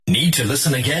Need to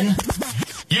listen again?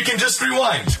 You can just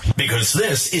rewind, because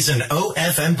this is an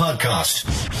OFM podcast.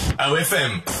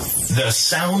 OFM, the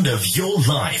sound of your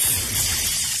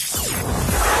life.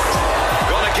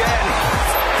 Gone again,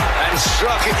 and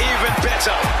struck it even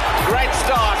better. Great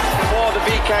start for the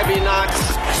VKB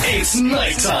Knights. It's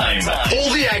nighttime.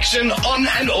 All the action on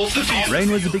and off the field.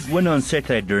 Rain was a big winner on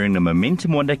Saturday during the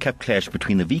Momentum One Day Cup clash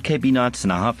between the VKB Knights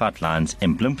and the Half-Out Lions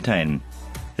in Bloemfontein.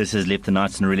 This has left the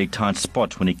Knights in a really tight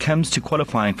spot when it comes to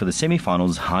qualifying for the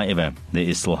semi-finals. However, there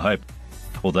is still hope.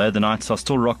 Although the Knights are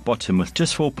still rock bottom with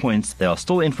just 4 points, they are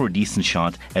still in for a decent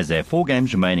shot as they have 4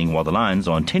 games remaining, while the Lions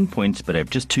are on 10 points but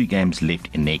have just 2 games left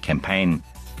in their campaign.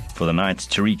 For the Knights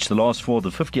to reach the last 4 of the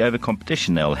 50-over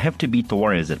competition, they'll have to beat the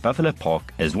Warriors at Buffalo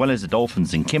Park, as well as the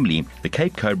Dolphins in Kimberley, the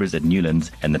Cape Cobras at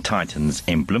Newlands and the Titans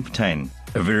in Bloemfontein.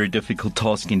 A very difficult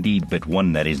task indeed, but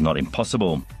one that is not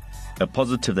impossible. A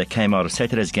positive that came out of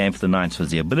Saturday's game for the Knights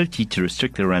was the ability to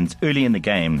restrict their runs early in the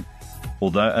game.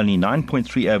 Although only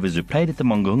 9.3 overs were played at the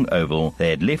Mangaung Oval,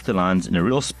 they had left the Lions in a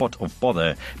real spot of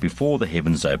bother before the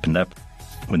heavens opened up.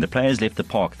 When the players left the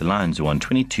park, the Lions were on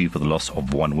 22 for the loss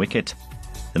of 1 wicket.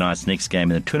 The Knights' next game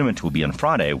in the tournament will be on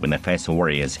Friday when they face the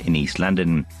Warriors in East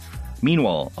London.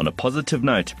 Meanwhile, on a positive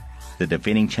note, the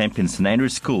defending champions St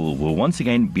Andrews School will once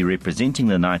again be representing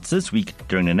the Knights this week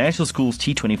during the National Schools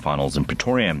T20 finals in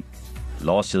Pretoria.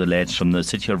 Last year, the lads from the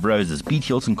City of Roses beat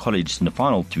Hilton College in the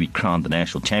final to be crowned the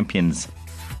national champions.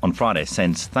 On Friday,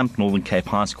 Saints thumped Northern Cape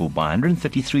High School by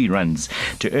 133 runs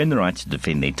to earn the right to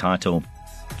defend their title.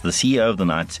 The CEO of the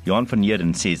Knights, Johan van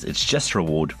Heerden, says it's just a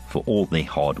reward for all their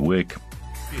hard work.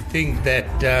 You think that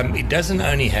it doesn't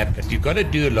only happen. You've got to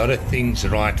do a lot of things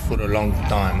right for a long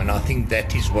time, and I think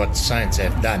that is what Saints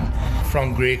have done.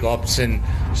 From Greg Hobson,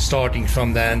 starting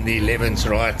from the 11s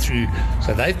right through.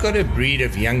 So they've got a breed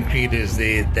of young cricketers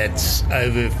there that's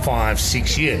over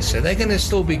 5-6 years. So they're going to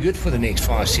still be good for the next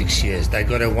 5-6 years. They've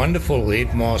got a wonderful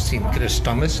headmaster in Chris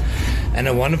Thomas and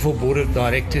a wonderful board of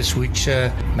directors which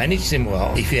manage them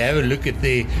well. If you have a look at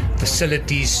their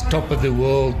facilities, top of the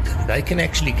world, they can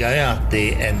actually go out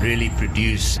there and really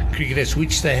produce cricketers,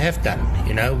 which they have done.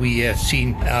 You know, we have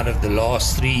seen out of the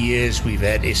last 3 years, we've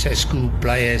had SA school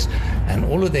players, and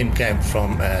all of them came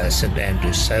from St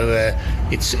Andrews. So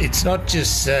it's not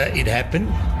just it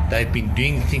happened. They've been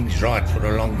doing things right for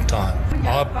a long time.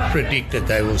 I predict that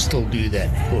they will still do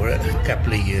that for a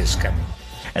couple of years coming.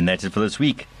 And that's it for this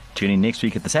week. Tune in next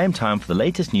week at the same time for the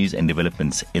latest news and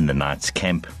developments in the Knights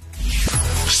camp.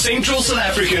 Central South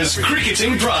Africa's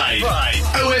cricketing pride.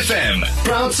 OFM,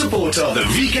 proud supporter of the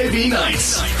VKB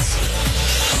Knights.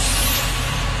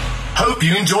 Hope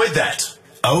you enjoyed that.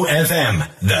 OFM,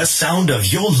 the sound of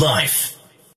your life.